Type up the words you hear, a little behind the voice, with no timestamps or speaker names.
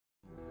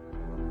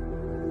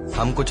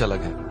हम कुछ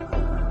अलग हैं,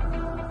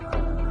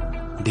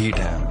 ढीठ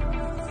हैं हम।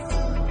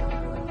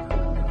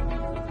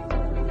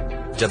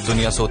 जब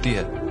दुनिया सोती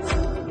है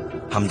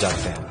हम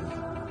जागते हैं,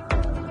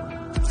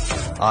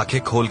 आंखें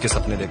खोल के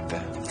सपने देखते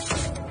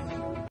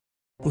हैं।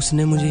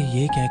 उसने मुझे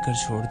ये कहकर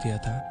छोड़ दिया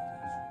था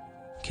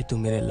कि तू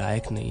मेरे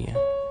लायक नहीं है,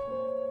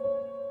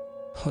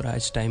 और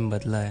आज टाइम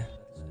बदला है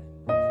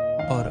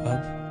और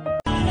अब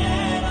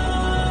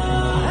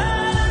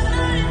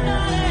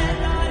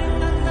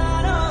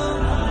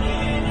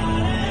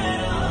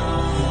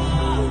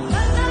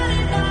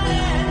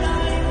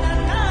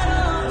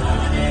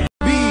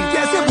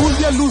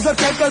लूजर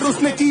कहकर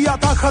उसने किया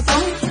था खत्म,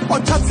 और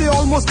छत से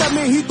ऑलमोस्ट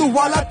करने ही तू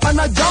वाला था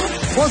ना जम।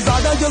 वो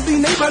ज्यादा जल्दी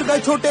नहीं भर गए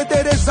छोटे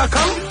तेरे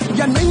जख्म,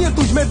 या नहीं है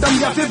तुझ में दम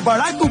या फिर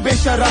बड़ा है तू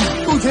बेशरम।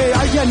 तुझे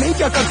आइडिया नहीं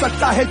क्या कर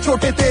सकता है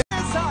छोटे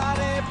तेरे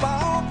सारे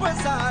पाँव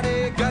पसारे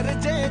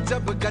गरजे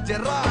जब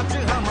गजराज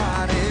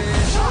हमारे।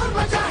 शोर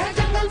मचा है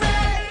जंगल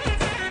में,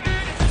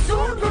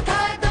 सूट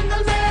उठाए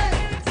दंगल में,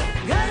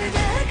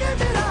 गरजे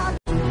गजराज।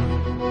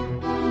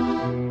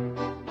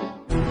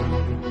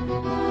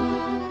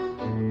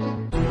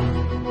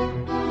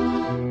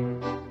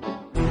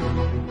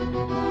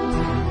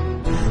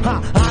 हाँ,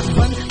 आँख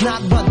बंद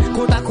नाक बंद,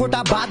 खोटा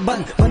खोटा बात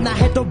बंद, बनना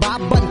है तो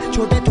बाप बन,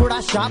 छोटे थोड़ा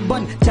शाप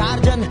बन। चार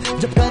जन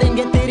जब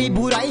करेंगे तेरी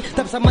बुराई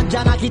तब समझ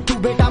जाना कि तू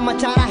बेटा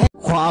मचा रहा है।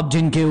 ख्वाब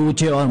जिनके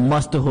ऊंचे और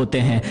मस्त होते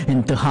हैं,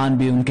 इम्तिहान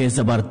भी उनके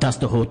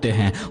जबरदस्त होते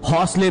हैं,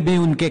 हौसले भी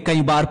उनके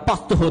कई बार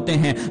पस्त होते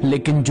हैं,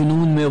 लेकिन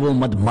जुनून में वो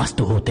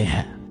मदमस्त होते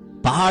हैं।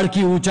 पहाड़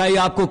की ऊंचाई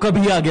आपको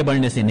कभी आगे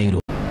बढ़ने से नहीं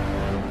रोक।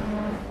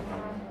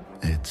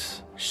 It's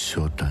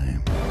showtime.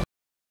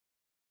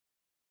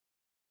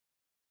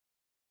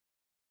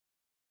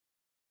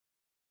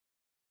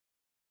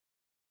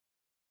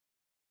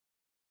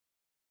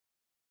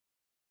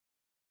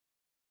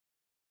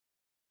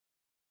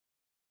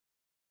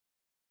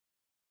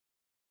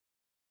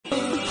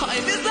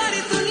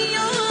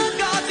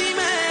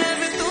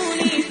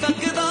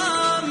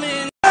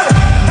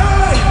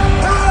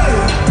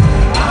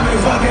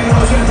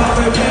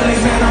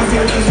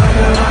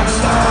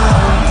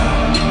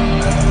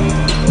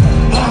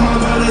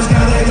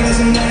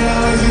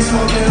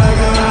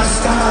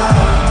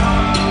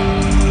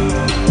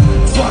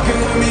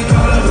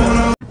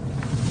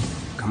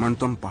 घमंड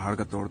तो हम पहाड़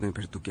का तोड़ दें,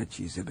 फिर तो क्या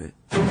चीज है बे।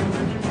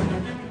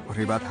 और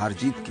ये बात हार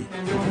जीत की,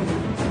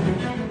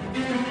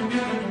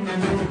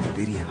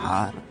 तेरी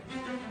हार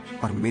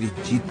और मेरी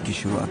जीत की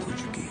शुरुआत हो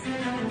चुकी है।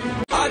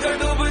 आज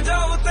डूब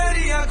जाऊं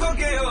तेरी आंखों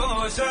के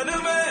ओशन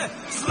में,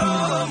 स्लो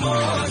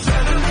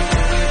मोशन में।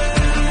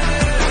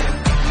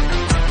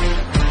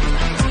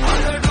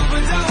 आज डूब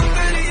जाऊं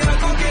तेरी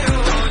आंखों के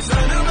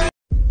ओशन में।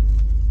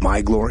 My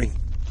glory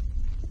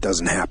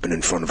doesn't happen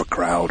in front of a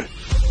crowd.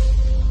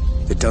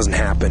 It doesn't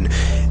happen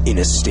in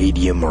a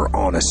stadium or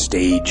on a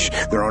stage.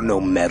 There are no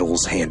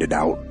medals handed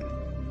out.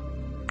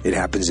 It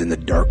happens in the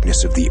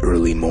darkness of the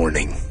early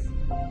morning,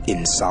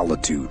 in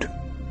solitude,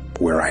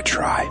 where I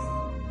try.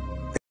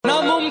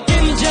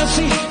 नामुमकिन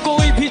जैसी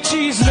कोई भी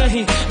चीज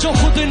नहीं, जो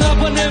खुद ना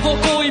बने वो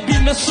कोई भी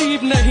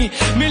नसीब नहीं।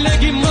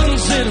 मिलेगी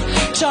मंजिल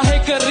चाहे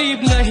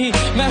करीब नहीं,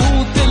 मैं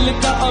हूँ दिल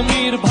का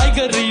अमीर भाई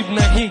गरीब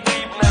नहीं।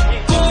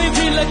 कोई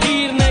भी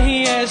लकीर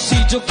नहीं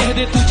ऐसी जो कह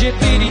दे तुझे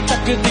तेरी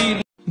तकदीर।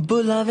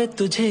 बुलावे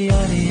तुझे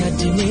यारे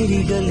आज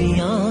मेरी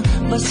गलियां,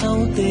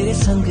 बसाऊं तेरे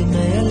संग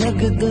नया अलग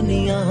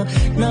दुनिया।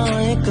 ना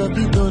आए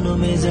कभी दोनों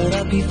में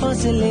जरा भी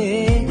फासले,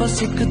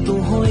 बस एक तू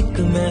हो एक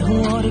मैं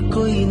हूँ और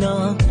कोई ना।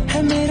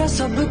 है मेरा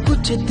सब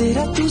कुछ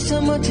तेरा तू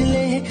समझ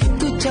ले,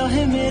 तू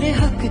चाहे मेरे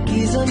हक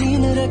की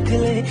जमीन रख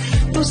ले,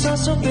 तू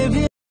सांसों पे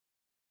भी